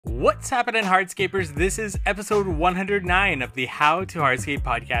What's happening, hardscapers? This is episode 109 of the How to Hardscape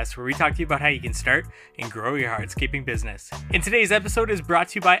podcast, where we talk to you about how you can start and grow your hardscaping business. And today's episode is brought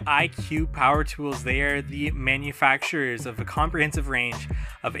to you by IQ Power Tools. They are the manufacturers of a comprehensive range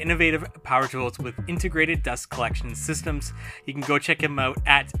of innovative power tools with integrated dust collection systems. You can go check them out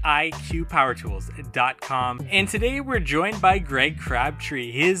at iqpowertools.com. And today we're joined by Greg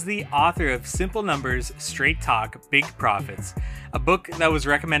Crabtree. He is the author of Simple Numbers, Straight Talk, Big Profits, a book that was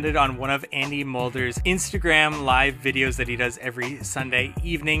recommended on one of Andy Mulder's Instagram live videos that he does every Sunday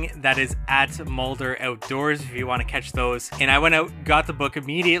evening. That is at Mulder Outdoors if you want to catch those. And I went out, got the book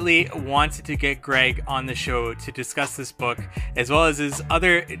immediately, wanted to get Greg on the show to discuss this book, as well as his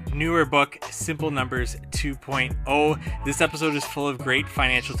other newer book, Simple Numbers 2.0. This episode is full of great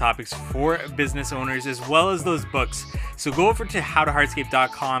financial topics for business owners, as well as those books. So go over to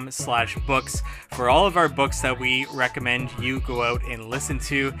howtohardscape.com/books for all of our books that we recommend you go out and listen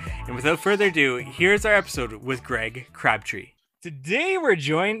to. And without further ado, here's our episode with Greg Crabtree. Today, we're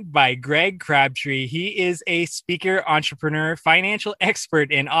joined by Greg Crabtree. He is a speaker, entrepreneur, financial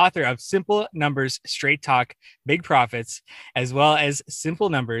expert, and author of Simple Numbers, Straight Talk, Big Profits, as well as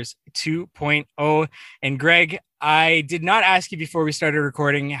Simple Numbers 2.0. And Greg, I did not ask you before we started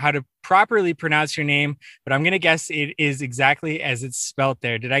recording how to properly pronounce your name, but I'm going to guess it is exactly as it's spelt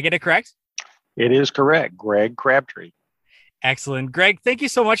there. Did I get it correct? It is correct. Greg Crabtree. Excellent. Greg, thank you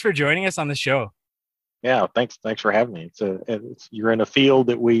so much for joining us on the show. Yeah, thanks for having me. You're in a field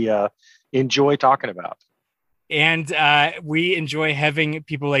that we enjoy talking about. And we enjoy having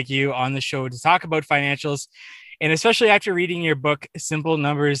people like you on the show to talk about financials. And especially after reading your book, Simple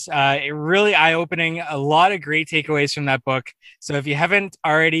Numbers, it really eye-opening, a lot of great takeaways from that book. So if you haven't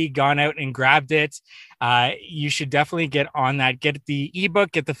already gone out and grabbed it, you should definitely get on that. Get the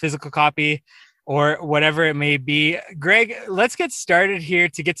ebook, get the physical copy, or whatever it may be. Greg, let's get started here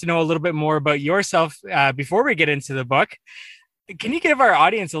to get to know a little bit more about yourself before we get into the book. Can you give our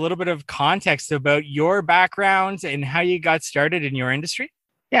audience a little bit of context about your background and how you got started in your industry?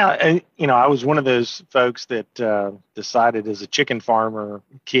 Yeah, and I was one of those folks that decided as a chicken farmer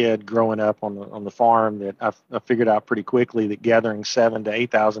kid growing up on the farm that I figured out pretty quickly that gathering 7,000 to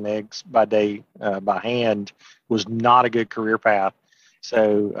 8,000 eggs by day by hand was not a good career path.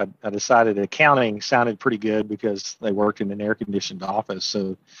 So I decided accounting sounded pretty good because they worked in an air-conditioned office.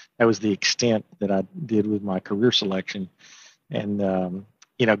 So that was the extent that I did with my career selection. And,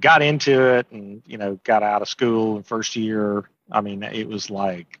 got into it and, got out of school in first year. I mean, it was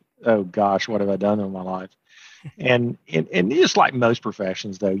like, oh, gosh, what have I done in my life? And just like most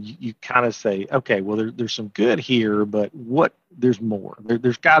professions, though, you kind of say, okay, well, there's some good here, but there's more.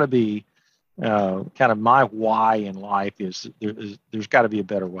 There's got to be. Kind of my why in life is there's got to be a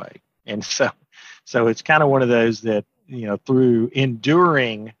better way. And so it's kind of one of those that, through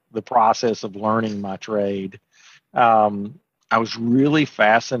enduring the process of learning my trade, I was really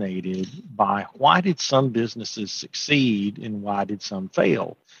fascinated by why did some businesses succeed and why did some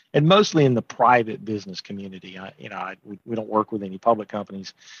fail? And mostly in the private business community. We don't work with any public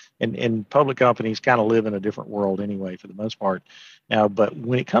companies, and public companies kind of live in a different world anyway, for the most part. Now, but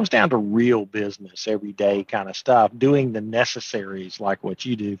when it comes down to real business, everyday kind of stuff, doing the necessaries like what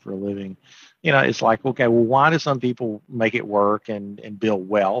you do for a living, it's like, okay, well, why do some people make it work and build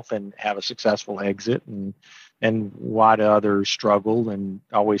wealth and have a successful exit, and why do others struggle and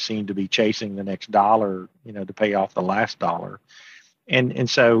always seem to be chasing the next dollar, to pay off the last dollar? And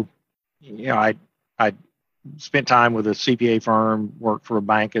so, I spent time with a CPA firm, worked for a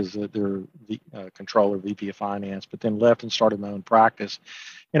bank as their controller, VP of finance, but then left and started my own practice.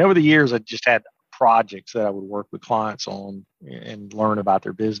 And over the years, I just had projects that I would work with clients on and learn about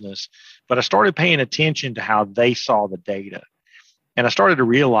their business. But I started paying attention to how they saw the data. And I started to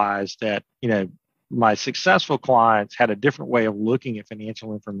realize that, my successful clients had a different way of looking at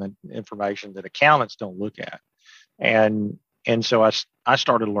financial information that accountants don't look at. And so I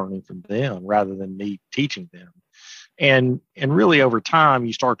started learning from them rather than me teaching them. And really over time,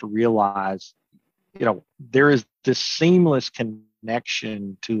 you start to realize, there is this seamless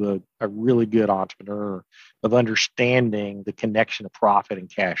connection to a really good entrepreneur of understanding the connection of profit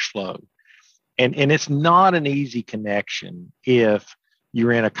and cash flow. And it's not an easy connection if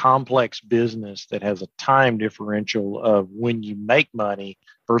you're in a complex business that has a time differential of when you make money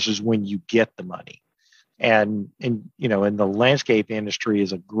versus when you get the money. And the landscape industry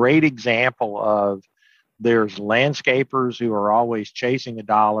is a great example of there's landscapers who are always chasing a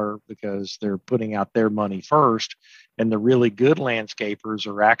dollar because they're putting out their money first. And the really good landscapers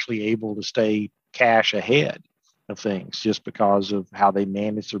are actually able to stay cash ahead of things just because of how they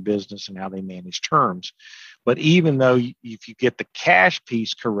manage their business and how they manage terms. But even though if you get the cash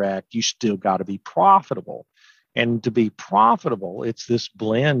piece correct, you still got to be profitable. And to be profitable, it's this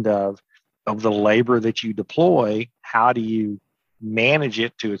blend of the labor that you deploy. How do you manage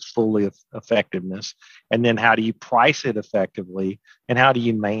it to its fully effectiveness? And then how do you price it effectively? And how do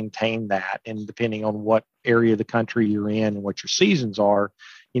you maintain that? And depending on what area of the country you're in and what your seasons are,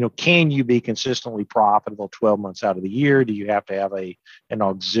 can you be consistently profitable 12 months out of the year? Do you have to have an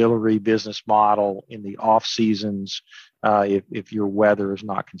auxiliary business model in the off seasons if your weather is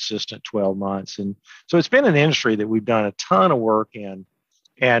not consistent 12 months? And so it's been an industry that we've done a ton of work in.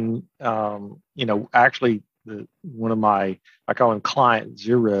 And, actually, one of my, I call him Client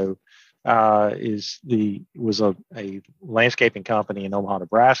Zero, was a landscaping company in Omaha,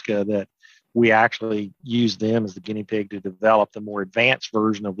 Nebraska, that we actually used them as the guinea pig to develop the more advanced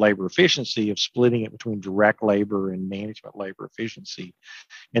version of labor efficiency, of splitting it between direct labor and management labor efficiency.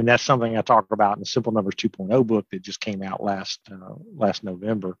 And that's something I talk about in the Simple Numbers 2.0 book that just came out last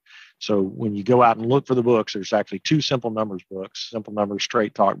November. So when you go out and look for the books, there's actually two Simple Numbers books. Simple Numbers,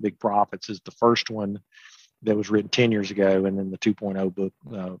 Straight Talk, Big Profits is the first one that was written 10 years ago. And then the 2.0 book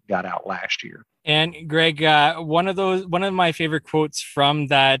got out last year. And Greg, one of my favorite quotes from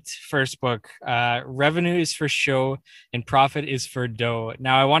that first book, revenue is for show and profit is for dough.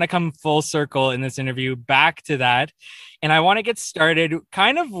 Now I want to come full circle in this interview back to that. And I want to get started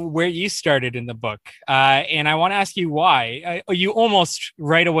kind of where you started in the book. And I want to ask you why. You almost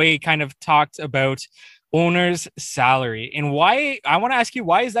right away kind of talked about owner's salary, and why. I want to ask you,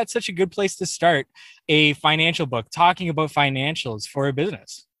 why is that such a good place to start a financial book talking about financials for a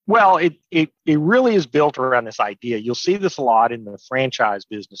business? Well, it really is built around this idea. You'll see this a lot in the franchise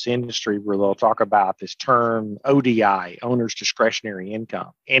business industry, where they'll talk about this term ODI, owner's discretionary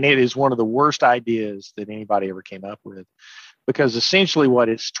income. And it is one of the worst ideas that anybody ever came up with, because essentially what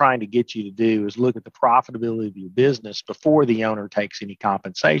it's trying to get you to do is look at the profitability of your business before the owner takes any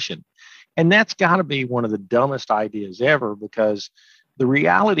compensation. And that's got to be one of the dumbest ideas ever, because the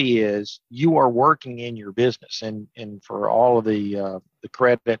reality is you are working in your business. And for all of the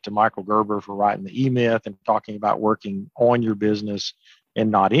credit to Michael Gerber for writing the E-Myth and talking about working on your business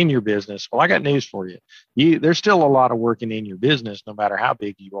and not in your business. Well, I got news for you. There's still a lot of working in your business, no matter how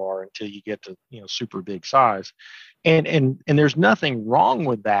big you are, until you get to super big size. And there's nothing wrong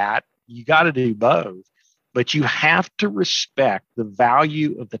with that. You got to do both. But you have to respect the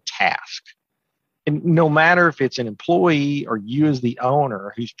value of the task. And no matter if it's an employee or you as the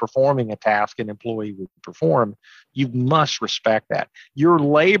owner who's performing a task an employee would perform, you must respect that. Your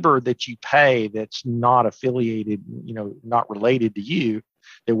labor that you pay that's not affiliated, not related to you,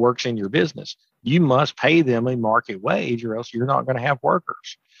 that works in your business, you must pay them a market wage, or else you're not going to have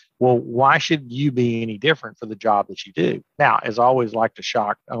workers. Well, why should you be any different for the job that you do? Now, as I always like to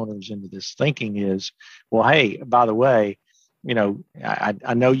shock owners into this thinking is, well, hey, by the way,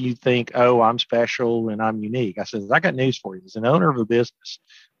 I know you think, oh, I'm special and I'm unique. I said, I got news for you. As an owner of a business,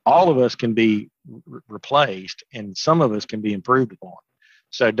 all of us can be replaced, and some of us can be improved upon.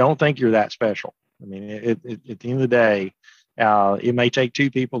 So don't think you're that special. I mean, at the end of the day, it may take two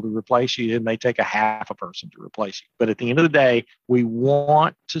people to replace you. It may take a half a person to replace you. But at the end of the day, we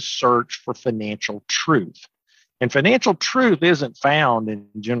want to search for financial truth. And financial truth isn't found in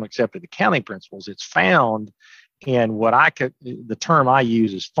generally accepted accounting principles. It's found in the term I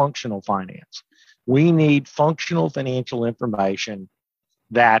use is functional finance. We need functional financial information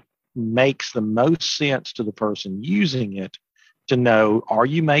that makes the most sense to the person using it to know, are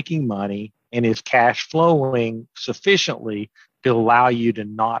you making money, and is cash flowing sufficiently to allow you to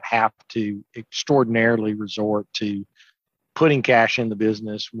not have to extraordinarily resort to putting cash in the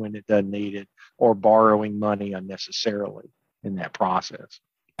business when it doesn't need it, or borrowing money unnecessarily in that process.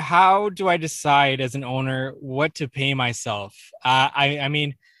 How do I decide as an owner what to pay myself? I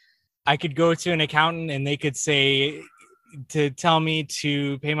mean, I could go to an accountant and they could say to tell me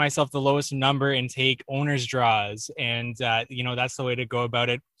to pay myself the lowest number and take owner's draws, and that's the way to go about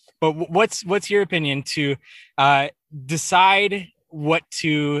it. But what's your opinion to decide what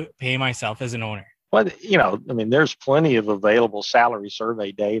to pay myself as an owner? Well, there's plenty of available salary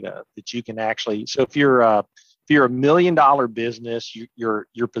survey data that you can actually. So if you're a $1 million business,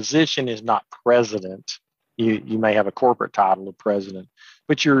 your position is not president. You may have a corporate title of president,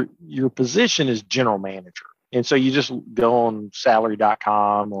 but your position is general manager. And so you just go on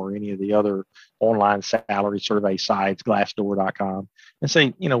salary.com or any of the other online salary survey sites, glassdoor.com, and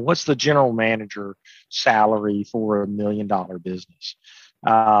say, what's the general manager salary for $1 million business?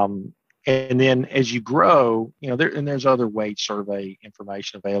 And then as you grow, there's other wage survey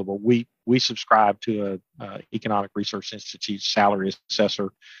information available. We subscribe to a Economic Research Institute salary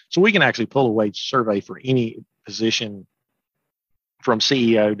assessor, so we can actually pull a wage survey for any position from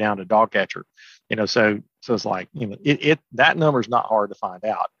CEO down to dog catcher. So it's like, that number is not hard to find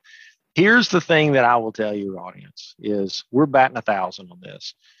out. Here's the thing that I will tell your audience is we're batting 1,000 on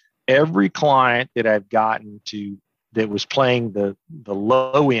this. Every client that I've gotten to that was playing the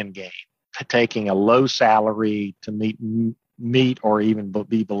low end game, taking a low salary to meet or even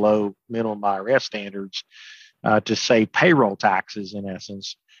be below minimum IRS standards to save payroll taxes, in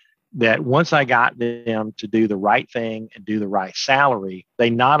essence, that once I got them to do the right thing and do the right salary, they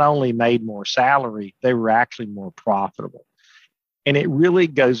not only made more salary, they were actually more profitable. And it really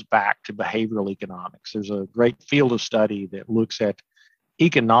goes back to behavioral economics. There's a great field of study that looks at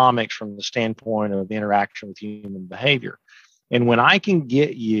economics from the standpoint of interaction with human behavior. And when I can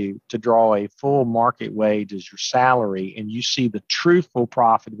get you to draw a full market wage as your salary and you see the truthful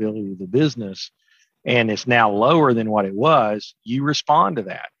profitability of the business, and it's now lower than what it was, you respond to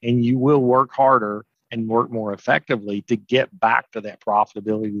that and you will work harder and work more effectively to get back to that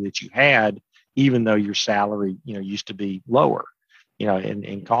profitability that you had, even though your salary, used to be lower,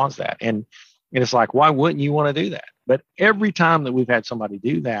 and cause that. And it's like, why wouldn't you want to do that? But every time that we've had somebody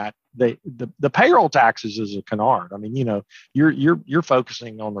do that, the payroll taxes is a canard. I mean, you're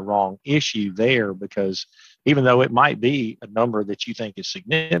focusing on the wrong issue there, because even though it might be a number that you think is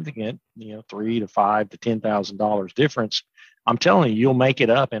significant, $3,000 to $5,000 to $10,000 difference, I'm telling you, you'll make it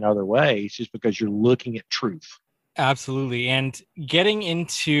up in other ways just because you're looking at truth. Absolutely. And getting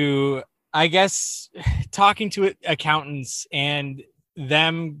into, I guess, talking to accountants and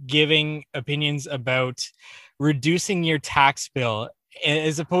them giving opinions about reducing your tax bill,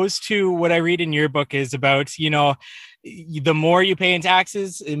 as opposed to what I read in your book is about, the more you pay in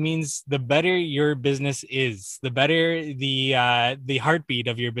taxes, it means the better your business is, the better the heartbeat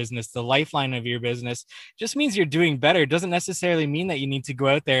of your business, the lifeline of your business. Just means you're doing better. It doesn't necessarily mean that you need to go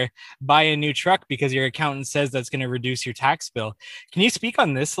out there, buy a new truck because your accountant says that's going to reduce your tax bill. Can you speak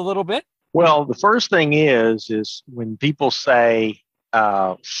on this a little bit? Well, the first thing is when people say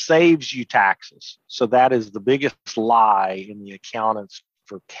saves you taxes. So that is the biggest lie in the accountant's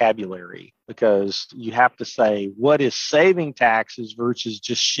vocabulary, because you have to say what is saving taxes versus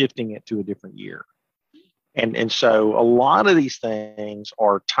just shifting it to a different year. And so a lot of these things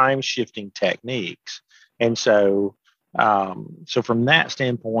are time shifting techniques. And so from that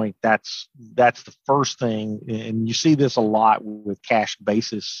standpoint, that's the first thing. And you see this a lot with cash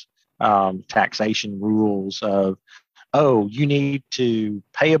basis taxation rules of, oh, you need to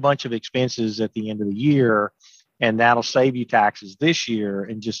pay a bunch of expenses at the end of the year, and that'll save you taxes this year,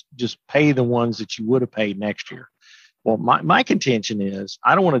 and just pay the ones that you would have paid next year. Well, my contention is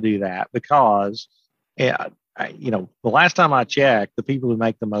I don't want to do that, because, the last time I checked, the people who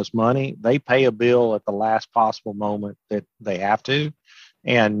make the most money, they pay a bill at the last possible moment that they have to,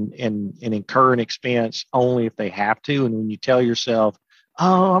 and incur an expense only if they have to. And when you tell yourself,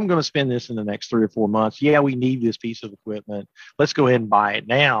 oh, I'm going to spend this in the next 3 or 4 months. Yeah, we need this piece of equipment. Let's go ahead and buy it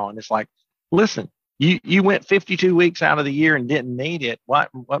now. And it's like, listen, you went 52 weeks out of the year and didn't need it. What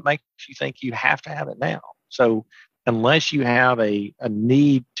makes you think you have to have it now? So unless you have a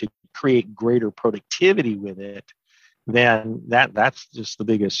need to create greater productivity with it, then that's just the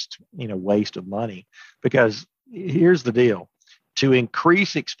biggest, waste of money. Because here's the deal. To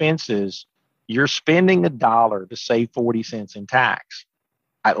increase expenses, you're spending $1 to save 40 cents in tax.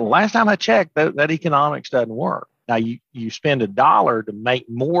 Last time I checked, that economics doesn't work. Now, you spend $1 to make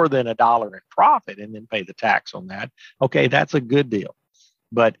more than $1 in profit and then pay the tax on that. Okay, that's a good deal.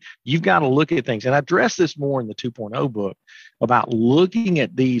 But you've got to look at things. And I address this more in the 2.0 book about looking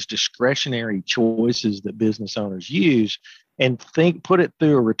at these discretionary choices that business owners use and put it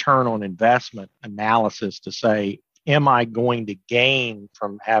through a return on investment analysis to say, am I going to gain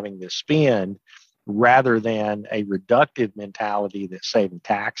from having this spend, rather than a reductive mentality that saving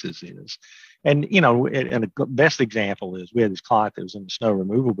taxes is. And, and the best example is we had this client that was in the snow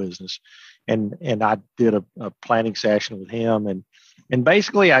removal business, and I did a planning session with him. And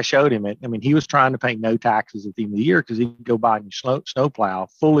basically I showed him it. I mean, he was trying to pay no taxes at the end of the year because he could go buy a new snow plow,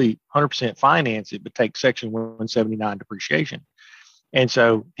 fully 100% finance it, but take Section 179 depreciation. And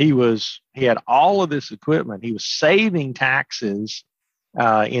so he had all of this equipment. He was saving taxes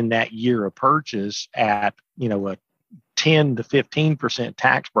in that year of purchase at, a 10 to 15%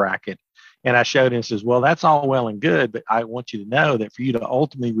 tax bracket. And I showed him and says, well, that's all well and good, but I want you to know that for you to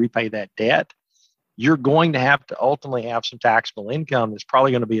ultimately repay that debt, you're going to have to ultimately have some taxable income that's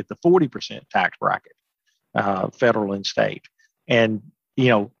probably going to be at the 40% tax bracket, federal and state. And,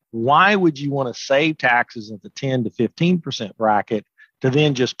 Why would you want to save taxes at the 10 to 15% bracket to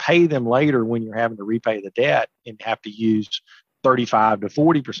then just pay them later when you're having to repay the debt and have to use 35 to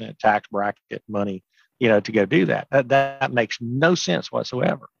 40% tax bracket money, to go do that? That makes no sense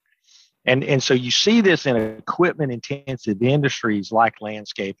whatsoever. And so you see this in equipment intensive industries like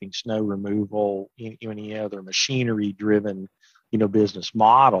landscaping, snow removal, any other machinery driven, business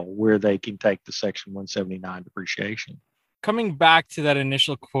model where they can take the Section 179 depreciation. Coming back to that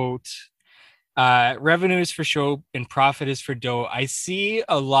initial quote, revenue is for show and profit is for dough. I see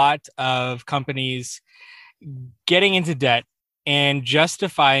a lot of companies getting into debt and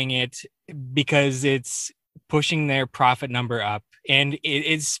justifying it because it's pushing their profit number up. And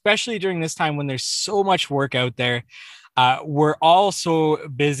especially during this time when there's so much work out there, we're all so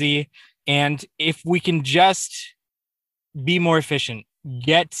busy. And if we can just be more efficient,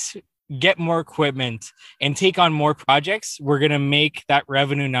 get more equipment, and take on more projects, we're going to make that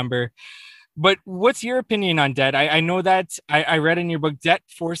revenue number. But what's your opinion on debt? I know that I read in your book, debt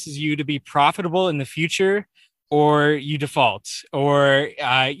forces you to be profitable in the future, or you default, or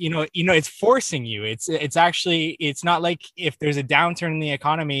it's forcing you. It's actually, it's not like if there's a downturn in the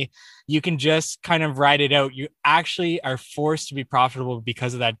economy, you can just kind of ride it out. You actually are forced to be profitable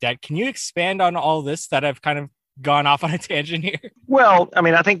because of that debt. Can you expand on all this that I've kind of gone off on a tangent here? Well,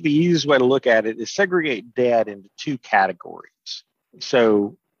 I think the easiest way to look at it is segregate debt into two categories.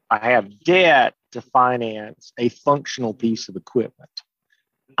 So I have debt to finance a functional piece of equipment.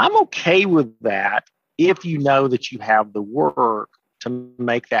 I'm okay with that if you know that you have the work to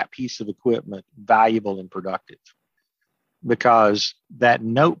make that piece of equipment valuable and productive. Because that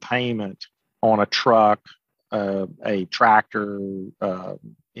note payment on a truck, a tractor,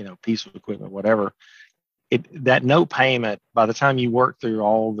 piece of equipment, whatever, that note payment, by the time you work through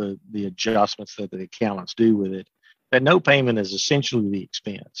all the adjustments that the accountants do with it, that note payment is essentially the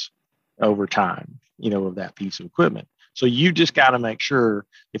expense over time, of that piece of equipment. So you just got to make sure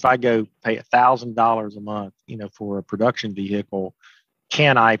if I go pay $1,000 a month, for a production vehicle,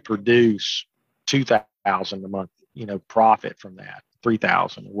 can I produce $2,000 a month, profit from that,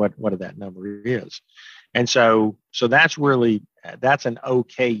 $3,000, what that number is. And so that's an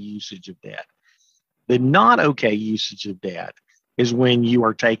okay usage of debt. The not okay usage of debt is when you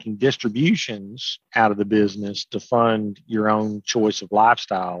are taking distributions out of the business to fund your own choice of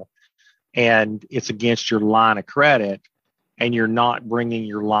lifestyle, and it's against your line of credit, and you're not bringing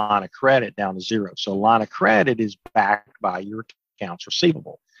your line of credit down to zero. So line of credit is backed by your accounts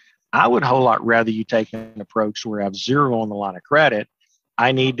receivable. I would a whole lot rather you take an approach where I have zero on the line of credit.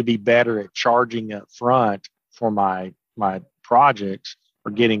 I need to be better at charging up front for my projects,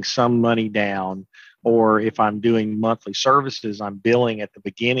 or getting some money down, or if I'm doing monthly services, I'm billing at the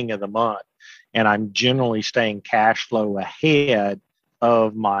beginning of the month, and I'm generally staying cash flow ahead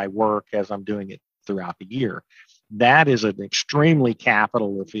of my work as I'm doing it throughout the year. That is an extremely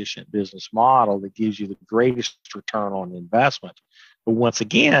capital efficient business model that gives you the greatest return on investment. But once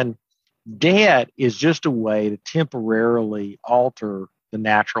again, debt is just a way to temporarily alter the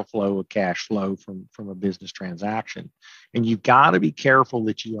natural flow of cash flow from a business transaction. And you've got to be careful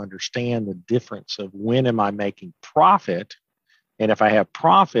that you understand the difference of when am I making profit. And if I have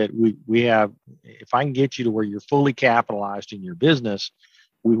profit, we have, if I can get you to where you're fully capitalized in your business,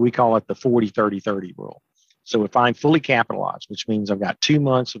 we call it the 40-30-30 rule. So if I'm fully capitalized, which means I've got 2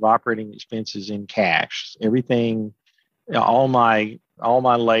 months of operating expenses in cash, everything, all my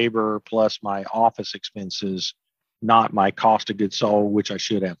labor plus my office expenses, not my cost of goods sold, which I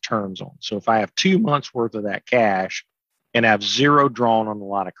should have terms on. So if I have 2 months worth of that cash and have zero drawn on the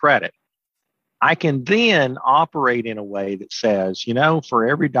line of credit, I can then operate in a way that says, for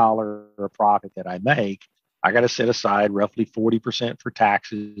every dollar of profit that I make, I got to set aside roughly 40% for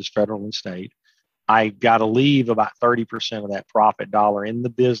taxes, federal and state. I got to leave about 30% of that profit dollar in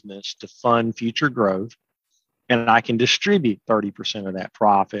the business to fund future growth. And I can distribute 30% of that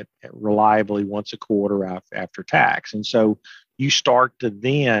profit reliably once a quarter after tax. And so you start to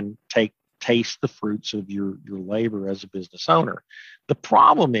then taste the fruits of your labor as a business owner. The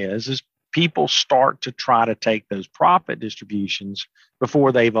problem is people start to try to take those profit distributions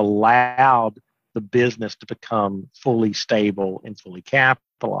before they've allowed the business to become fully stable and fully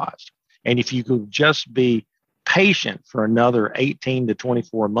capitalized. And if you could just be patient for another 18 to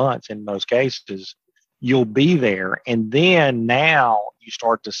 24 months, in most cases, you'll be there. And then now you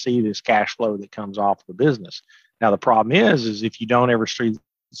start to see this cash flow that comes off the business. Now, the problem is if you don't ever see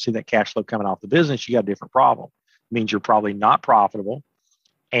that cash flow coming off the business, you got a different problem. It means you're probably not profitable.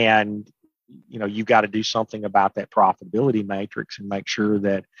 And you got to do something about that profitability matrix and make sure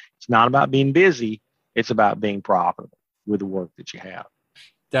that it's not about being busy. It's about being profitable with the work that you have.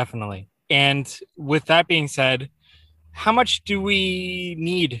 Definitely. And with that being said, how much do we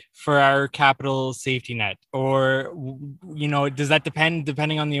need for our capital safety net? Or, does that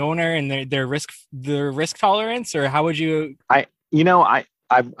depending on the owner and their risk tolerance, or how would you?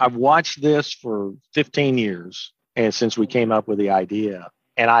 I've watched this for 15 years and since we came up with the idea,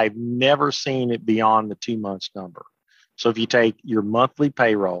 and I've never seen it beyond the 2 months number. So if you take your monthly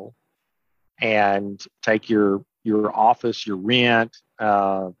payroll and take your office, your rent,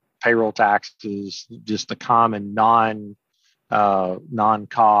 payroll taxes, just the common non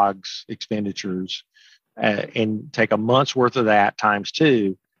COGS expenditures, and take a month's worth of that times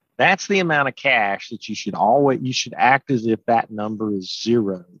two. That's the amount of cash that you should act as if that number is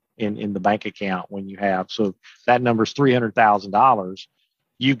zero in the bank account when you have. So if that number is $300,000.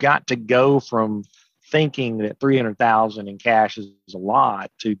 You got to go from thinking that 300,000 in cash is a lot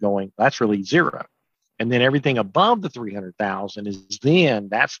to going, that's really zero. And then everything above the 300,000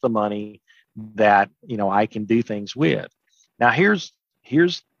 that's the money that, I can do things with. Now here's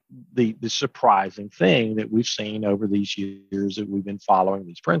the surprising thing that we've seen over these years that we've been following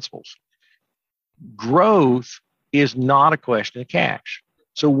these principles. Growth is not a question of cash.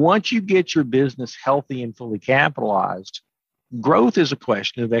 So once you get your business healthy and fully capitalized, growth is a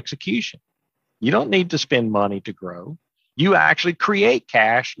question of execution. You don't need to spend money to grow. You actually create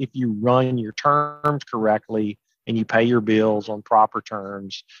cash if you run your terms correctly and you pay your bills on proper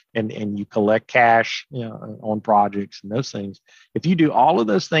terms and you collect cash, on projects and those things. If you do all of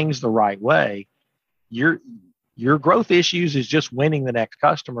those things the right way, your growth issues is just winning the next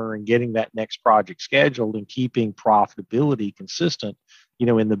customer and getting that next project scheduled and keeping profitability consistent,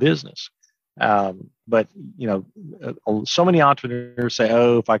 in the business. But so many entrepreneurs say,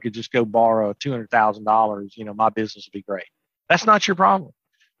 "Oh, if I could just go borrow $200,000, my business would be great." That's not your problem.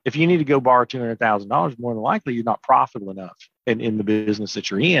 If you need to go borrow $200,000, more than likely you're not profitable enough in the business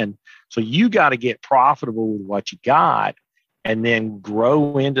that you're in. So you got to get profitable with what you got, and then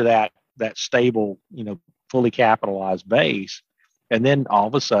grow into that stable, fully capitalized base. And then all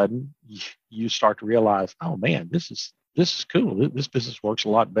of a sudden you start to realize, oh man, this is cool. This business works a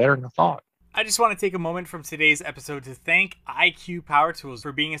lot better than I thought. I just want to take a moment from today's episode to thank IQ Power Tools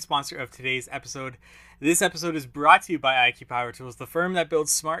for being a sponsor of today's episode. This episode is brought to you by IQ Power Tools, the firm that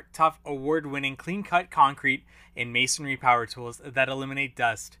builds smart, tough, award-winning, clean-cut concrete and masonry power tools that eliminate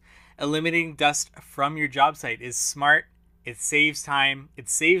dust. Eliminating dust from your job site is smart, it saves time, it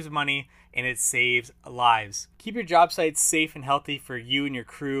saves money, and it saves lives. Keep your job sites safe and healthy for you and your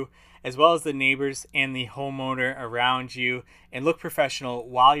crew, as well as the neighbors and the homeowner around you, and look professional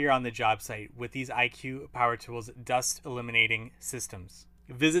while you're on the job site with these IQ Power Tools dust eliminating systems.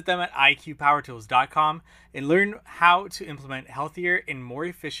 Visit them at iqpowertools.com and learn how to implement healthier and more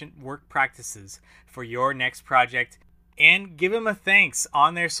efficient work practices for your next project. And give them a thanks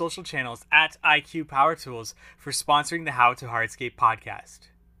on their social channels at IQ Power Tools for sponsoring the How to Hardscape podcast.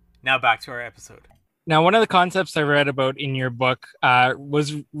 Now back to our episode. Now, one of the concepts I read about in your book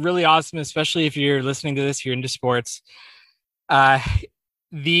was really awesome, especially if you're listening to this, you're into sports.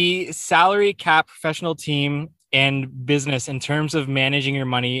 The salary cap professional team and business, in terms of managing your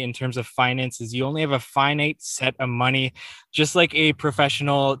money, in terms of finances, you only have a finite set of money, just like a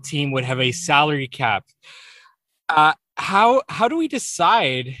professional team would have a salary cap. How do we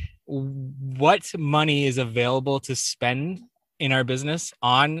decide what money is available to spend in our business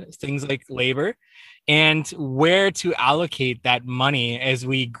on things like labor, and where to allocate that money as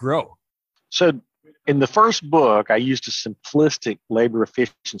we grow? So in the first book, I used a simplistic labor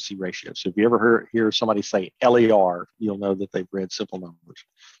efficiency ratio. So if you ever hear somebody say LER, you'll know that they've read Simple Numbers.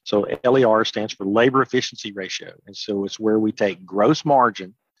 So LER stands for labor efficiency ratio. And so it's where we take gross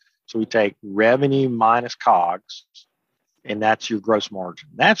margin. So we take revenue minus COGS, and that's your gross margin.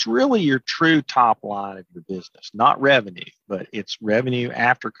 That's really your true top line of your business, not revenue, but it's revenue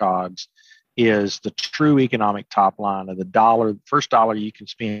after COGS is the true economic top line of the first dollar you can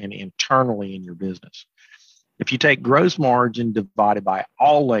spend internally in your business. If you take gross margin divided by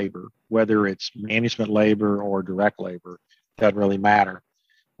all labor, whether it's management labor or direct labor, doesn't really matter.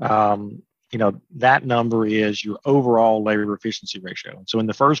 That number is your overall labor efficiency ratio. And so in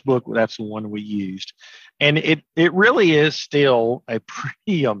the first book, that's the one we used. And it really is still a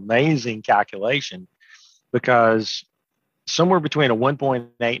pretty amazing calculation, because somewhere between a 1.8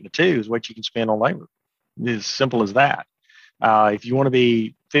 and a 2 is what you can spend on labor. It's as simple as that. If you want to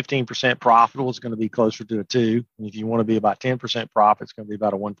be 15% profitable, it's going to be closer to a 2. And if you want to be about 10% profit, it's going to be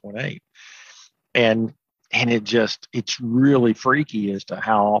about a 1.8. And it's really freaky as to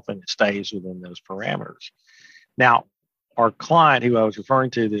how often it stays within those parameters. Now, our client who I was referring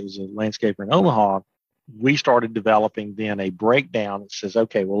to, that was a landscaper in Omaha, we started developing then a breakdown that says,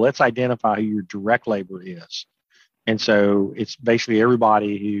 okay, well, let's identify who your direct labor is. And so it's basically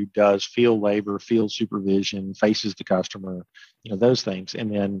everybody who does field labor, field supervision, faces the customer, those things.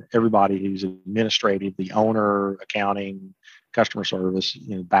 And then everybody who's administrative, the owner, accounting, customer service,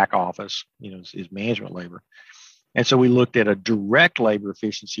 back office, is management labor. And so we looked at a direct labor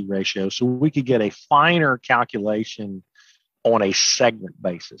efficiency ratio so we could get a finer calculation on a segment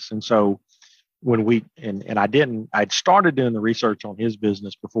basis. And so when I'd started doing the research on his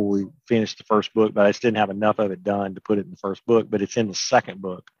business before we finished the first book, but I just didn't have enough of it done to put it in the first book, but it's in the second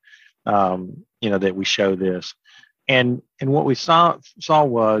book, that we show this. And what we saw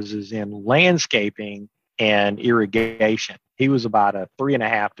is in landscaping and irrigation, he was about a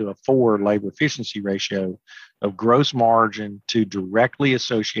 3.5 to a 4 labor efficiency ratio of gross margin to directly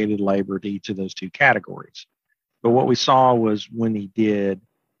associated labor to each of those two categories. But what we saw was when he did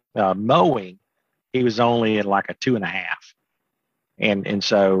mowing, he was only at like a 2.5. And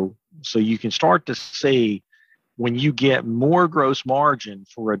so you can start to see when you get more gross margin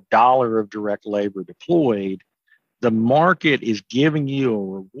for $1 of direct labor deployed, the market is giving you a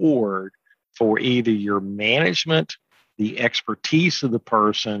reward for either your management, the expertise of the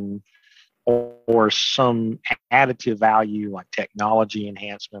person, or some additive value like technology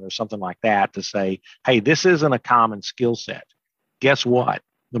enhancement or something like that to say, hey, this isn't a common skill set. Guess what?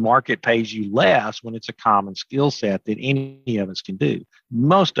 The market pays you less when it's a common skill set that any of us can do.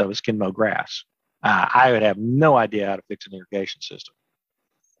 Most of us can mow grass. I would have no idea how to fix an irrigation system.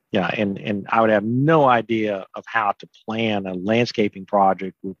 And I would have no idea of how to plan a landscaping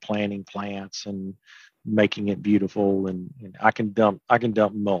project with planting plants and making it beautiful. And I can dump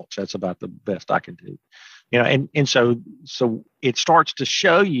mulch. That's about the best I can do. And so it starts to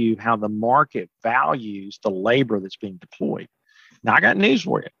show you how the market values the labor that's being deployed. Now, I got news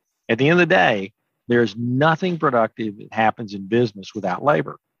for you. At the end of the day, there's nothing productive that happens in business without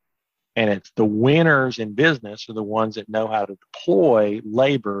labor. And it's the winners in business are the ones that know how to deploy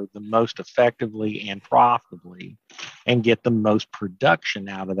labor the most effectively and profitably and get the most production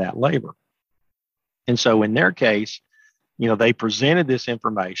out of that labor. And so in their case, they presented this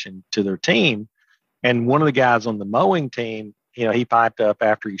information to their team. And one of the guys on the mowing team, he piped up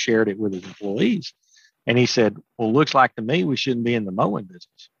after he shared it with his employees. And he said, well, looks like to me we shouldn't be in the mowing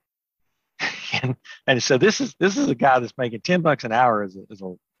business. and so this is a guy that's making $10 an hour as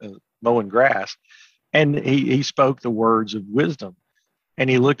a mowing grass. And he spoke the words of wisdom. And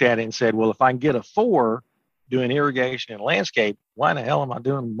he looked at it and said, well, if I can get a 4 doing irrigation and landscape, why in the hell am I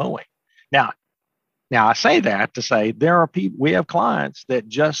doing mowing? Now I say that to say there are people, we have clients that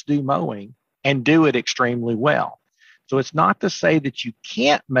just do mowing and do it extremely well. So it's not to say that you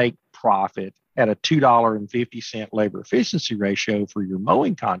can't make profit at a $2.50 labor efficiency ratio for your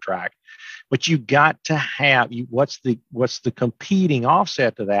mowing contract, but you got to have what's the competing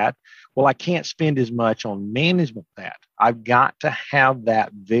offset to that? Well, I can't spend as much on management of that. I've got to have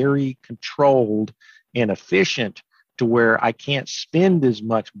that very controlled and efficient to where I can't spend as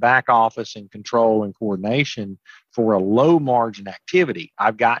much back office and control and coordination for a low margin activity.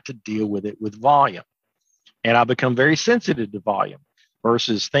 I've got to deal with it with volume. And I become very sensitive to volume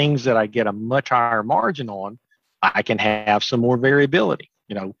versus things that I get a much higher margin on. I can have some more variability.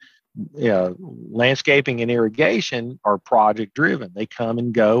 Landscaping and irrigation are project driven. They come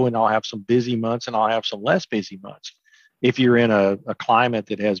and go, and I'll have some busy months and I'll have some less busy months. If you're in a climate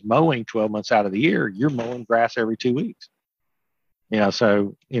that has mowing 12 months out of the year, you're mowing grass every 2 weeks.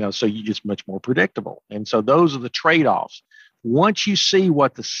 So you just much more predictable. And so those are the trade-offs. Once you see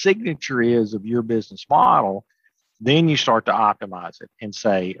what the signature is of your business model, then you start to optimize it and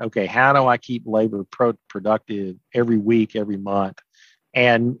say, okay, how do I keep labor productive every week, every month?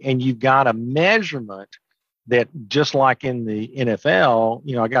 And you've got a measurement that, just like in the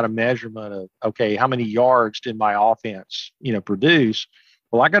NFL, I got a measurement of, okay, how many yards did my offense, produce?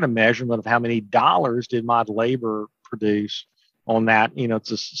 Well, I got a measurement of how many dollars did my labor produce on that. It's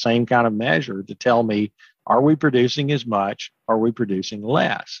the same kind of measure to tell me, are we producing as much? Are we producing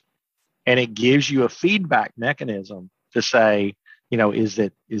less? And it gives you a feedback mechanism to say, is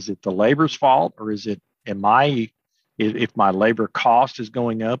it the labor's fault, or is it, if my labor cost is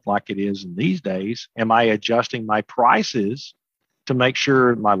going up like it is in these days, am I adjusting my prices to make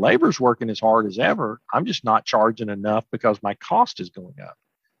sure my labor's working as hard as ever? I'm just not charging enough because my cost is going up.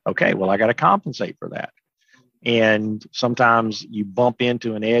 Okay, well, I got to compensate for that. And sometimes you bump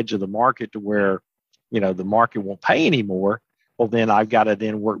into an edge of the market to where, the market won't pay anymore. Well, then I've got to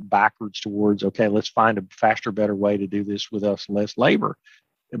then work backwards towards, okay, let's find a faster, better way to do this with us less labor.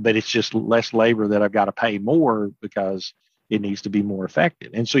 But it's just less labor that I've got to pay more because it needs to be more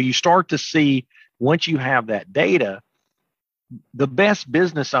effective. And so you start to see once you have that data, the best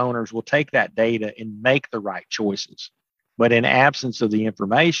business owners will take that data and make the right choices. But in absence of the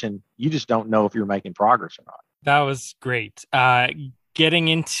information, you just don't know if you're making progress or not. That was great. Getting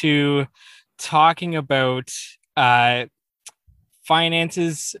into talking about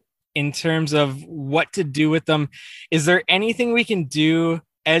finances in terms of what to do with them. Is there anything we can do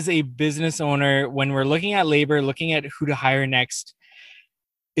as a business owner when we're looking at labor, looking at who to hire next?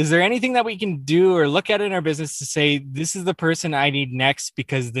 Is there anything that we can do or look at in our business to say, this is the person I need next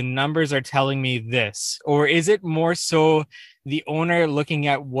because the numbers are telling me this? Or is it more so the owner looking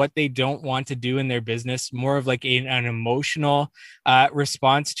at what they don't want to do in their business, more of like an emotional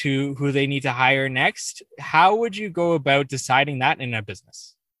response to who they need to hire next? How would you go about deciding that in a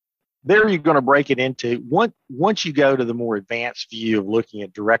business? There you're going to break it into once you go to the more advanced view of looking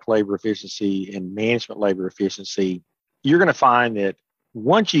at direct labor efficiency and management labor efficiency, you're going to find that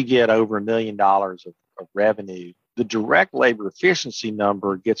once you get over $1 million of revenue, the direct labor efficiency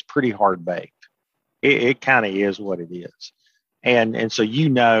number gets pretty hard baked. It kind of is what it is. And so you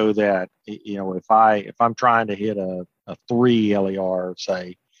know that, you know, if I'm trying to hit a 3 LER,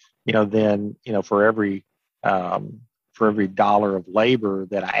 say, you know, then, you know, for every dollar of labor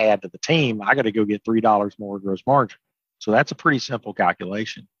that I add to the team, I got to go get $3 more gross margin. So that's a pretty simple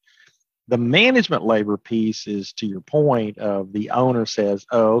calculation. The management labor piece is to your point of the owner says,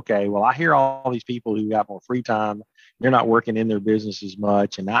 oh, okay, well, I hear all these people who got more free time. They're not working in their business as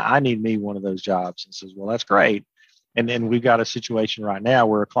much. And I need me one of those jobs. And says, well, that's great. And then we've got a situation right now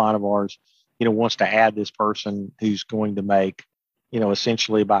where a client of ours, you know, wants to add this person who's going to make, you know,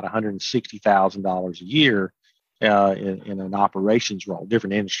 essentially about $160,000 a year in an operations role,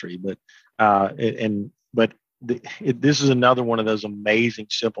 different industry. But this is another one of those amazing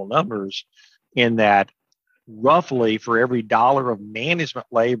simple numbers in that roughly for every dollar of management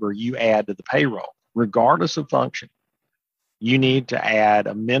labor you add to the payroll, regardless of function, you need to add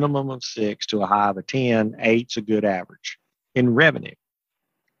a minimum of 6 to a high of a 10. 8's a good average in revenue.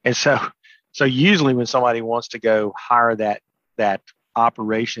 And so usually when somebody wants to go hire that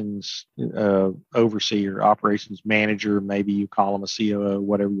operations overseer, operations manager, maybe you call them a COO,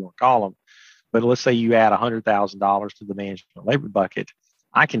 whatever you want to call them. But let's say you add $100,000 to the management labor bucket.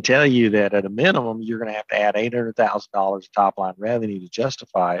 I can tell you that at a minimum, you're going to have to add $800,000 top line revenue to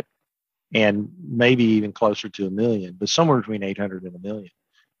justify it, and maybe even closer to $1 million, but somewhere between 800 and $1 million.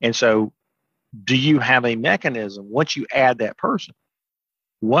 And so, do you have a mechanism once you add that person?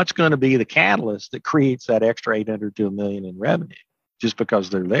 What's going to be the catalyst that creates that extra 800 to $1 million in revenue just because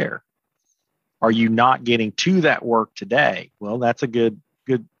they're there? Are you not getting to that work today? Well, that's a good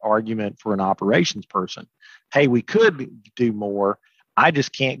argument for an operations person. Hey, we could do more. I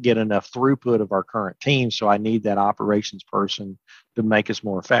just can't get enough throughput of our current team, so I need that operations person to make us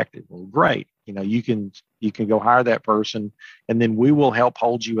more effective. Well, great. You know, you can go hire that person, and then we will help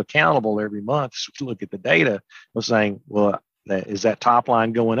hold you accountable every month. So we look at the data of saying, well, is that top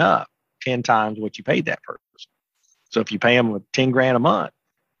line going up 10 times what you paid that person? So if you pay them 10 grand a month,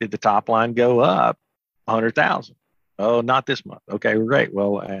 did the top line go up 100,000? Oh, not this month. Okay, well, great.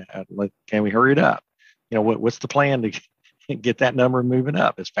 Well, can we hurry it up? You know, what's the plan to get that number moving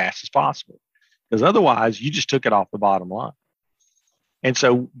up as fast as possible? Because otherwise, you just took it off the bottom line. And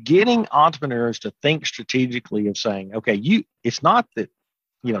so, getting entrepreneurs to think strategically of saying, okay, it's not that,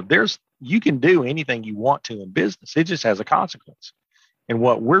 you know, you can do anything you want to in business. It just has a consequence. And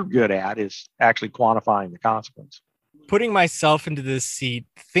what we're good at is actually quantifying the consequence. Putting myself into this seat,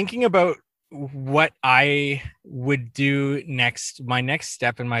 thinking about what I would do next, my next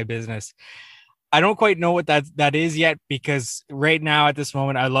step in my business. I don't quite know what that is yet, because right now at this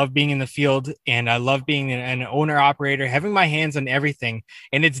moment, I love being in the field and I love being an owner operator, having my hands on everything.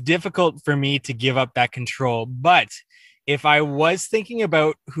 And it's difficult for me to give up that control. But if I was thinking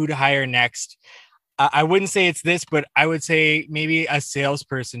about who to hire next, I wouldn't say it's this, but I would say maybe a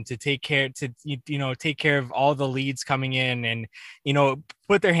salesperson to take care of all the leads coming in and, you know,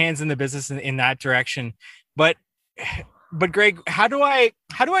 put their hands in the business in that direction. But Greg, how do I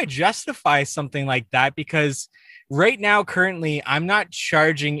justify something like that? Because right now, currently, I'm not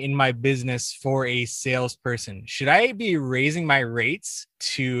charging in my business for a salesperson. Should I be raising my rates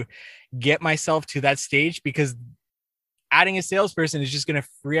to get myself to that stage? Because adding a salesperson is just going to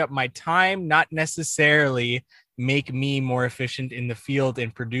free up my time, not necessarily make me more efficient in the field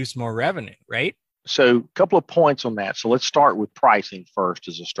and produce more revenue, right? So a couple of points on that. So let's start with pricing first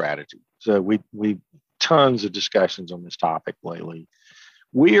as a strategy. So we tons of discussions on this topic lately.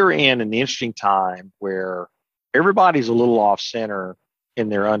 We are in an interesting time where everybody's a little off center in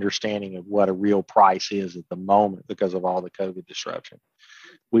their understanding of what a real price is at the moment because of all the COVID disruption.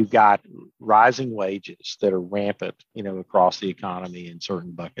 We've got rising wages that are rampant, across the economy in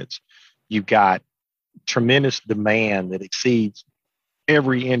certain buckets. You've got tremendous demand that exceeds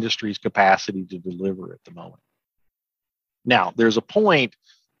every industry's capacity to deliver at the moment. Now, there's a point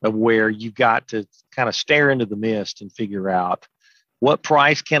of where you've got to kind of stare into the mist and figure out what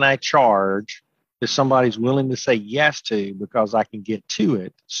price can I charge that somebody's willing to say yes to because I can get to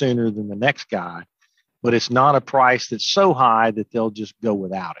it sooner than the next guy, but it's not a price that's so high that they'll just go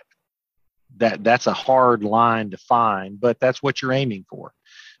without it. That's a hard line to find, but that's what you're aiming for,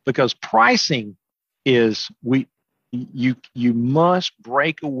 because pricing is you must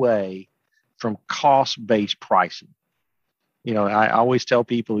break away from cost-based pricing. I always tell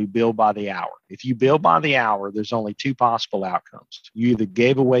people who bill by the hour. If you bill by the hour, there's only two possible outcomes. You either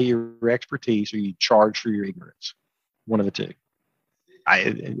gave away your expertise or you charge for your ignorance. One of the two.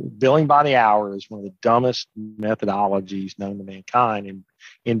 Billing by the hour is one of the dumbest methodologies known to mankind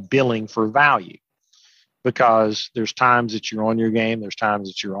in billing for value, because there's times that you're on your game, there's times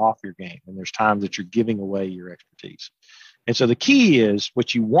that you're off your game, and there's times that you're giving away your expertise. And so the key is,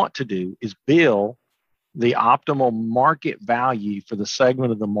 what you want to do is bill the optimal market value for the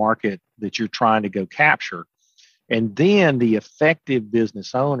segment of the market that you're trying to go capture. And then the effective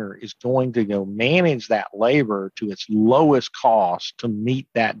business owner is going to go manage that labor to its lowest cost to meet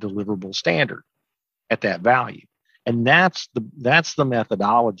that deliverable standard at that value. And that's the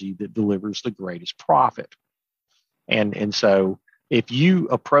methodology that delivers the greatest profit. And so if you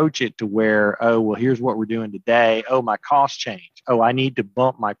approach it to where, oh, well, here's what we're doing today. Oh, my cost changed. Oh, I need to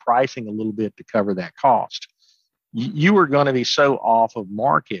bump my pricing a little bit to cover that cost. You are going to be so off of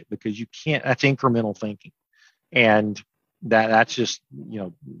market, because you can't, that's incremental thinking. And that's just,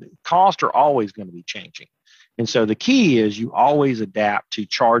 costs are always going to be changing. And so the key is you always adapt to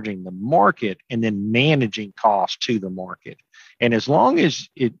charging the market and then managing costs to the market. And as long as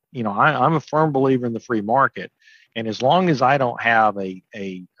it, I'm a firm believer in the free market. And as long as I don't have a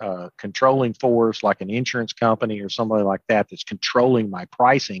controlling force like an insurance company or somebody like that that's controlling my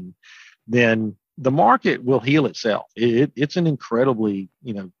pricing, then the market will heal itself. It's an incredibly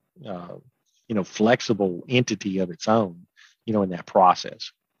flexible entity of its own, in that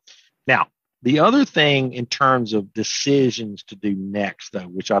process. Now, the other thing in terms of decisions to do next, though,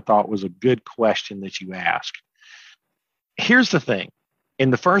 which I thought was a good question that you asked. Here's the thing.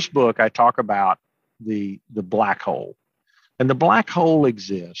 In the first book, I talk about the black hole, and the black hole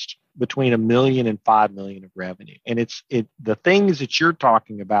exists between 1 million and 5 million of revenue. And the things that you're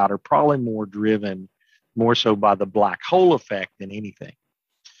talking about are probably more so by the black hole effect than anything.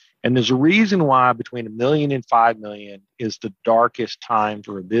 And there's a reason why between 1 million and 5 million is the darkest time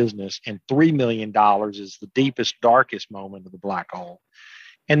for a business, and $3 million is the deepest, darkest moment of the black hole.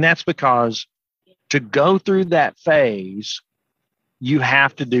 And that's because to go through that phase, you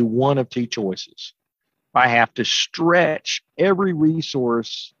have to do one of two choices. I have to stretch every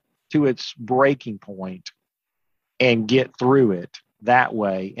resource to its breaking point and get through it that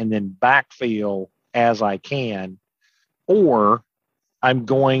way, and then backfill as I can, or I'm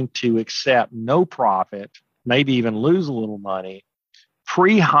going to accept no profit, maybe even lose a little money,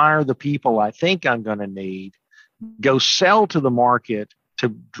 pre-hire the people I think I'm going to need, go sell to the market to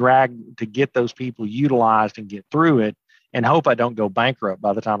get those people utilized and get through it, and hope I don't go bankrupt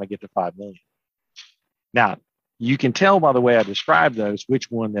by the time I get to 5 million. Now, you can tell by the way I describe those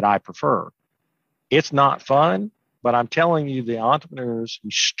which one that I prefer. It's not fun, but I'm telling you, the entrepreneurs who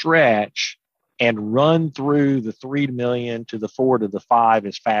stretch and run through the 3 million to the 4 to the 5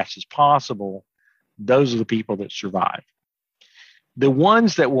 as fast as possible, those are the people that survive. The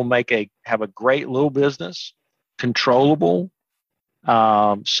ones that will have a great little business, controllable,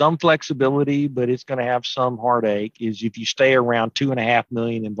 some flexibility, but it's going to have some heartache, is if you stay around 2.5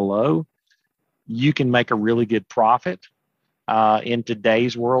 million and below, you can make a really good profit. In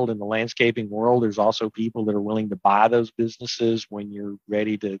today's world, in the landscaping world, there's also people that are willing to buy those businesses when you're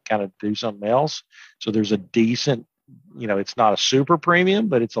ready to kind of do something else. So there's a decent, it's not a super premium,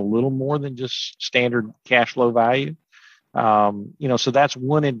 but it's a little more than just standard cash flow value. So that's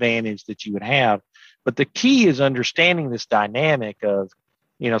one advantage that you would have. But the key is understanding this dynamic of,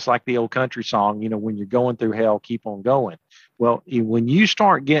 it's like the old country song, when you're going through hell, keep on going. Well, when you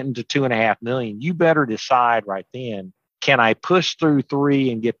start getting to 2.5 million, you better decide right then, can I push through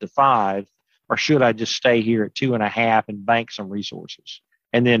 3 and get to 5, or should I just stay here at 2.5 and bank some resources,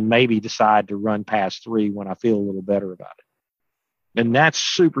 and then maybe decide to run past 3 when I feel a little better about it? And that's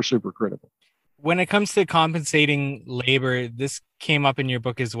super, super critical. When it comes to compensating labor, this came up in your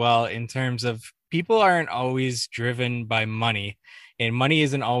book as well, in terms of people aren't always driven by money, and money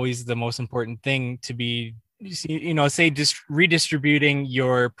isn't always the most important thing to be say just redistributing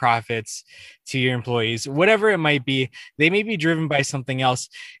your profits to your employees, whatever it might be, they may be driven by something else,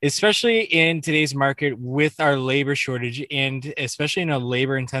 especially in today's market with our labor shortage and especially in a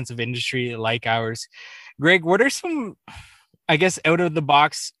labor intensive industry like ours. Greg, what are some, I guess, out of the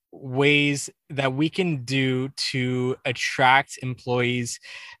box ways that we can do to attract employees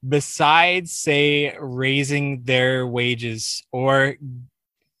besides, say, raising their wages or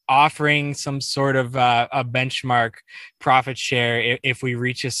offering some sort of a benchmark profit share if we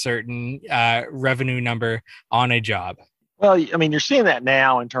reach a certain revenue number on a job? Well, I mean, you're seeing that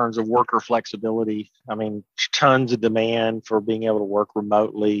now in terms of worker flexibility. I mean, tons of demand for being able to work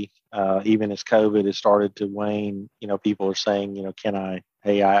remotely. Even as COVID has started to wane, people are saying,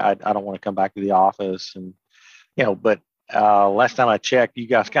 I don't want to come back to the office. And, but last time I checked, you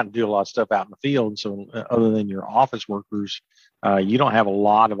guys kind of do a lot of stuff out in the field. So other than your office workers, you don't have a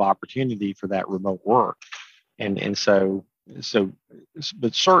lot of opportunity for that remote work. And so,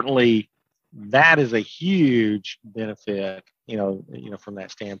 but certainly, that is a huge benefit, from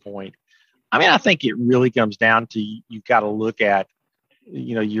that standpoint. I mean, I think it really comes down to you've got to look at,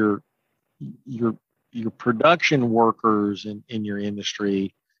 your production workers in your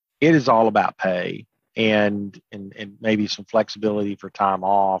industry. It is all about pay and maybe some flexibility for time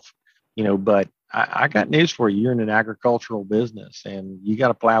off, but I got news for you. You're in an agricultural business and you got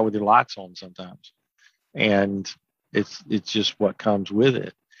to plow with your lights on sometimes. And it's just what comes with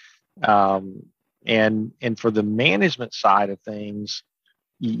it. And for the management side of things,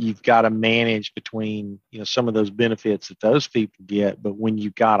 you've got to manage between some of those benefits that those people get, but when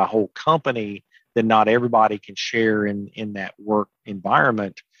you've got a whole company that not everybody can share in that work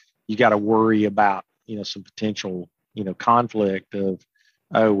environment, you got to worry about some potential conflict of,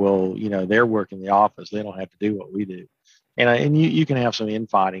 oh well, they're working in the office, they don't have to do what we do, and you can have some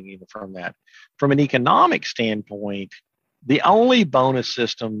infighting from that. From an economic standpoint, the only bonus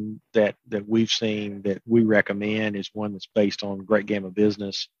system that we've seen that we recommend is one that's based on Great Game of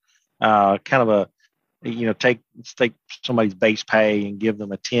Business, kind of a, take somebody's base pay and give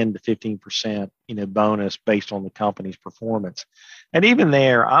them a 10 to 15%, bonus based on the company's performance. And even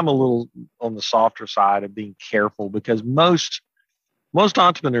there, I'm a little on the softer side of being careful because most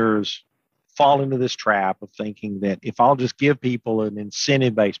entrepreneurs fall into this trap of thinking that if I'll just give people an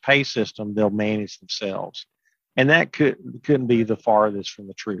incentive-based pay system, they'll manage themselves. And that couldn't be the farthest from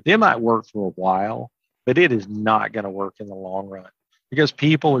the truth. It might work for a while, but it is not going to work in the long run because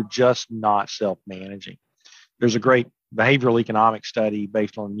people are just not self-managing. There's a great behavioral economic study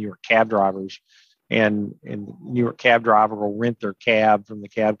based on New York cab drivers, and New York cab driver will rent their cab from the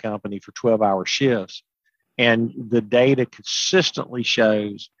cab company for 12-hour shifts. And the data consistently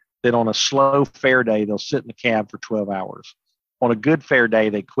shows that on a slow fare day, they'll sit in the cab for 12 hours. On a good fare day,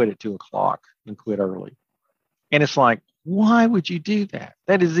 they quit at 2:00 and quit early. And it's like, why would you do that?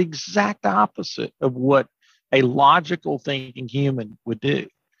 That is the exact opposite of what a logical thinking human would do.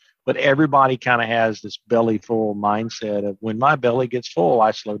 But everybody kind of has this belly full mindset of when my belly gets full,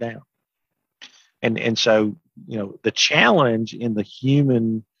 I slow down. And so, the challenge in the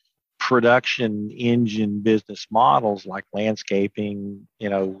human production engine business models like landscaping,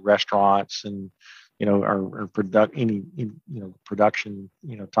 restaurants and, or production,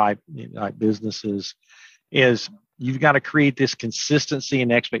 type businesses is you've got to create this consistency and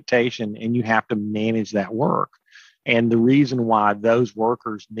expectation, and you have to manage that work. And the reason why those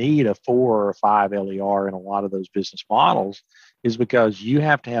workers need a 4 or 5 LER in a lot of those business models is because you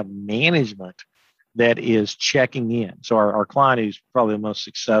have to have management that is checking in. So our client who's probably the most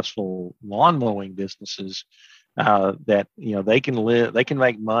successful lawn mowing businesses, that they can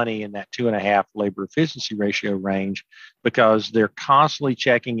make money in that 2.5 labor efficiency ratio range because they're constantly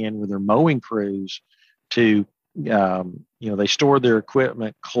checking in with their mowing crews to they store their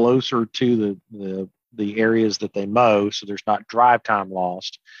equipment closer to the areas that they mow, so there's not drive time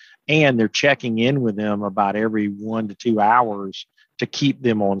lost, and they're checking in with them about every 1 to 2 hours to keep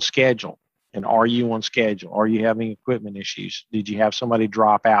them on schedule. And are you on schedule? Are you having equipment issues? Did you have somebody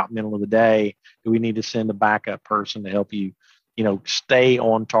drop out in the middle of the day? Do we need to send a backup person to help you, stay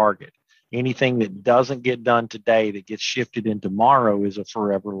on target? Anything that doesn't get done today that gets shifted in tomorrow is a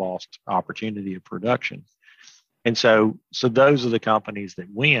forever lost opportunity of production. And so those are the companies that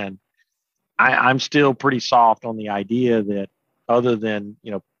win. I'm still pretty soft on the idea that other than,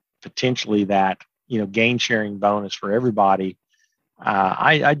 potentially that, gain sharing bonus for everybody,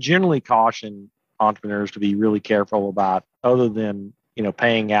 I generally caution entrepreneurs to be really careful about, other than,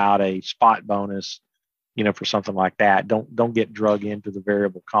 paying out a spot bonus, for something like that. Don't get drug into the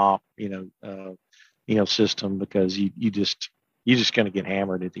variable comp, system, because you just going to get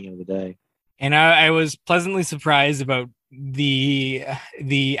hammered at the end of the day. And I was pleasantly surprised about the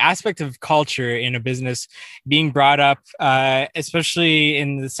aspect of culture in a business being brought up, especially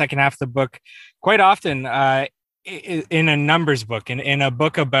in the second half of the book, quite often. In a numbers book, in a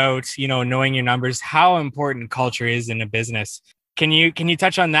book about knowing your numbers, how important culture is in a business. Can you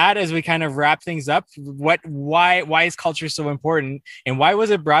touch on that as we kind of wrap things up? Why is culture so important, and why was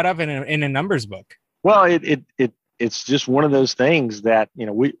it brought up in a numbers book? Well, it's just one of those things that,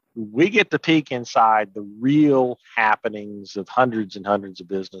 we get to peek inside the real happenings of hundreds and hundreds of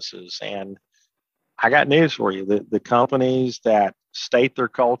businesses. And I got news for you. The companies that state their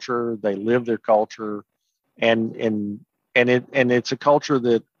culture, they live their culture, and it's a culture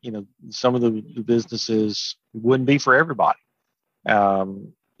that, some of the businesses wouldn't be for everybody.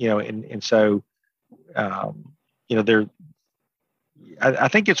 And so, there, I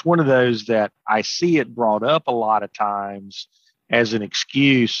think it's one of those that I see it brought up a lot of times as an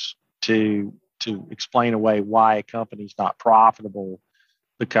excuse to explain away why a company's not profitable,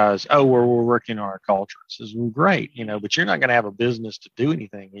 because, oh, we're working on our culture. It says, well, great, but you're not going to have a business to do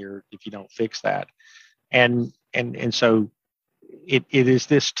anything here if you don't fix that. And so it is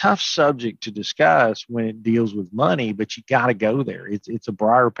this tough subject to discuss when it deals with money, but you got to go there. It's a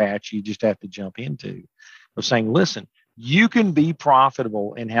briar patch you just have to jump into, of saying, listen, you can be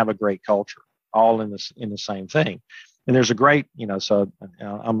profitable and have a great culture, all in the same thing. And there's a great, so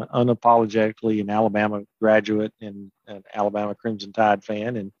I'm unapologetically an Alabama graduate and an Alabama Crimson Tide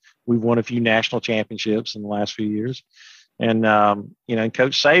fan, and we've won a few national championships in the last few years. And and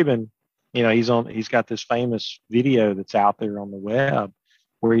Coach Saban, he's got this famous video that's out there on the web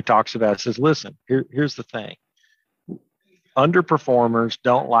where he talks about, says, listen, here's the thing. Underperformers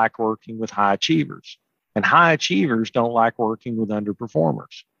don't like working with high achievers, and high achievers don't like working with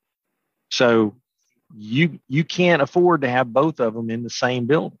underperformers. So you can't afford to have both of them in the same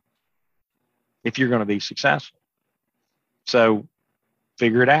building if you're going to be successful. So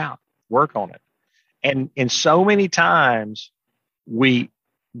figure it out, work on it. And so many times we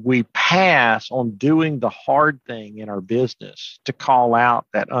pass on doing the hard thing in our business to call out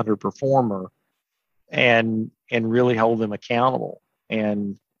that underperformer and really hold them accountable.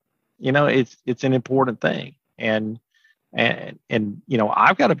 And it's an important thing. And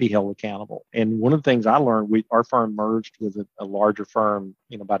I've got to be held accountable. And one of the things I learned, our firm merged with a larger firm,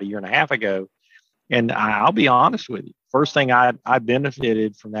 about a year and a half ago. And I'll be honest with you. First thing I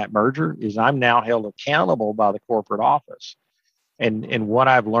benefited from that merger is I'm now held accountable by the corporate office. And what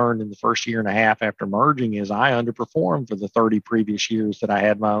I've learned in the first year and a half after merging is I underperformed for the 30 previous years that I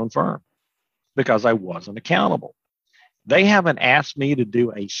had my own firm because I wasn't accountable. They haven't asked me to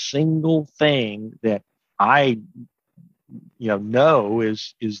do a single thing that I know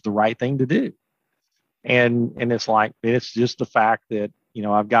is the right thing to do. And it's just the fact that,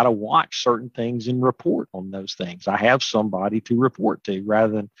 I've got to watch certain things and report on those things. I have somebody to report to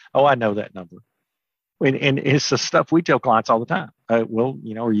rather than, oh, I know that number. And it's the stuff we tell clients all the time. Are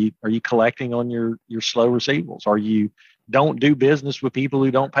you collecting on your slow receivables? Are you don't do business with people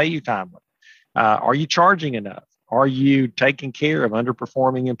who don't pay you timely? Are you charging enough? Are you taking care of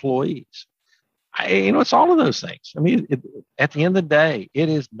underperforming employees? It's all of those things. I mean, at the end of the day, it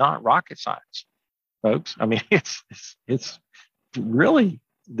is not rocket science, folks. I mean, it's really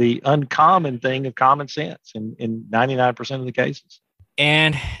the uncommon thing of common sense in 99% of the cases.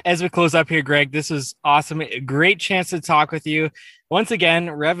 And as we close up here, Greg, this was awesome. A great chance to talk with you. Once again,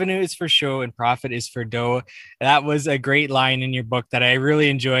 revenue is for show and profit is for dough. That was a great line in your book that I really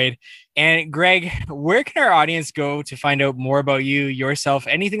enjoyed. And Greg, where can our audience go to find out more about you, yourself,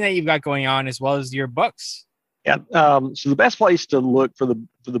 anything that you've got going on, as well as your books? Yeah. So the best place to look for the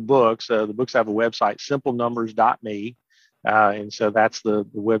books have a website, simplenumbers.me. And so that's the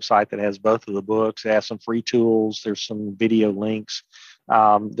website that has both of the books. It has some free tools. There's some video links.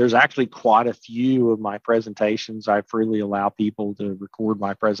 There's actually quite a few of my presentations. I freely allow people to record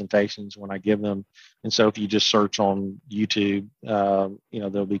my presentations when I give them. And so if you just search on YouTube, there'll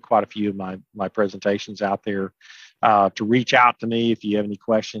be quite a few of my presentations out there. To reach out to me if you have any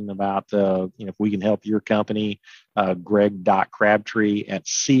question about, if we can help your company, greg.crabtree at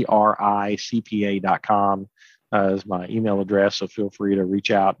cricpa.com. Is my email address. So feel free to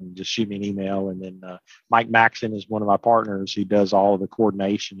reach out and just shoot me an email. And then Mike Maxon is one of my partners. He does all of the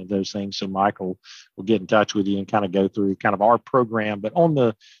coordination of those things. So Michael will get in touch with you and kind of go through kind of our program. But on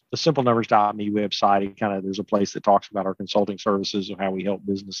the simplenumbers.me website, there's a place that talks about our consulting services and how we help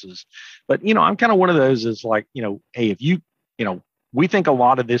businesses. But, I'm kind of one of those is like, hey, if you we think a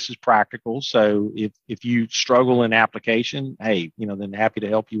lot of this is practical. So if you struggle in application, hey, then happy to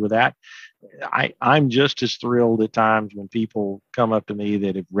help you with that. I'm just as thrilled at times when people come up to me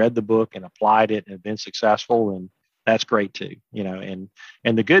that have read the book and applied it and have been successful, and that's great too. And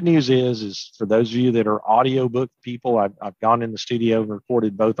the good news is for those of you that are audiobook people, I've gone in the studio and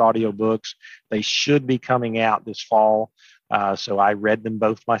recorded both audiobooks. They should be coming out this fall. So I read them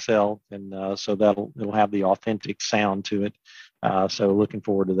both myself, and so it'll have the authentic sound to it. So looking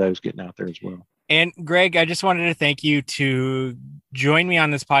forward to those getting out there as well. And Greg, I just wanted to thank you to join me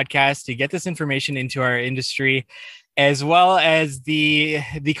on this podcast to get this information into our industry, as well as the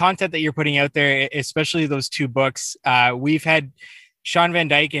content that you're putting out there, especially those two books. We've had Sean Van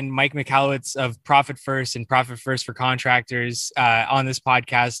Dyke and Mike Michalowicz of Profit First and Profit First for Contractors on this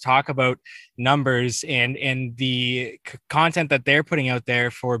podcast talk about numbers and the content that they're putting out there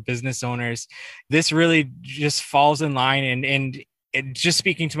for business owners. This really just falls in line. And just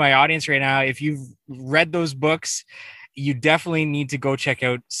speaking to my audience right now, if you've read those books, you definitely need to go check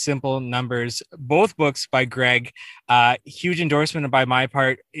out Simple Numbers, both books by Greg. Huge endorsement by my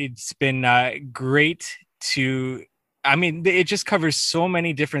part. It's been great it just covers so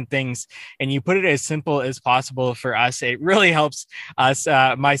many different things, and you put it as simple as possible for us. It really helps us,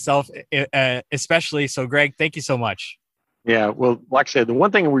 myself especially. So Greg, thank you so much. Yeah, well, like I said, the one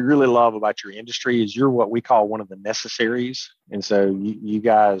thing we really love about your industry is you're what we call one of the necessaries. And so you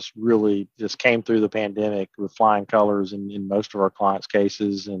guys really just came through the pandemic with flying colors in most of our clients'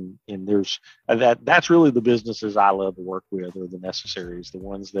 cases. And there's that's really the businesses I love to work with, are the necessaries, the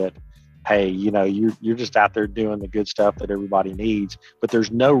ones that, hey, you're just out there doing the good stuff that everybody needs, but there's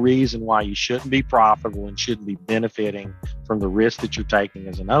no reason why you shouldn't be profitable and shouldn't be benefiting from the risk that you're taking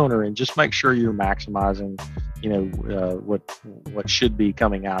as an owner, and just make sure you're maximizing, what should be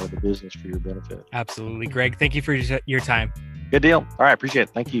coming out of the business for your benefit. Absolutely. Greg, thank you for your time. Good deal. All right. Appreciate it.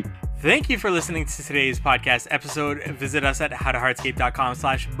 Thank you. Thank you for listening to today's podcast episode. Visit us at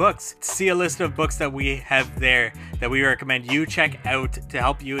howtohardscape.com/books to see a list of books that we have there that we recommend you check out to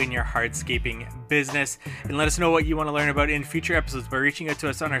help you in your hardscaping business. And let us know what you want to learn about in future episodes by reaching out to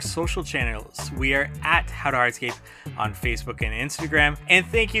us on our social channels. We are at How to Hardscape on Facebook and Instagram. And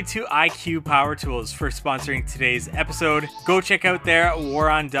thank you to IQ Power Tools for sponsoring today's episode. Go check out their War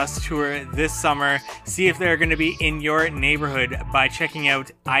on Dust tour this summer. See if they're going to be in your neighborhood by checking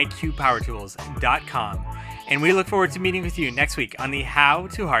out iqpowertools.com. And we look forward to meeting with you next week on the How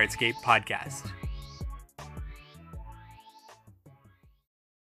to Hardscape podcast.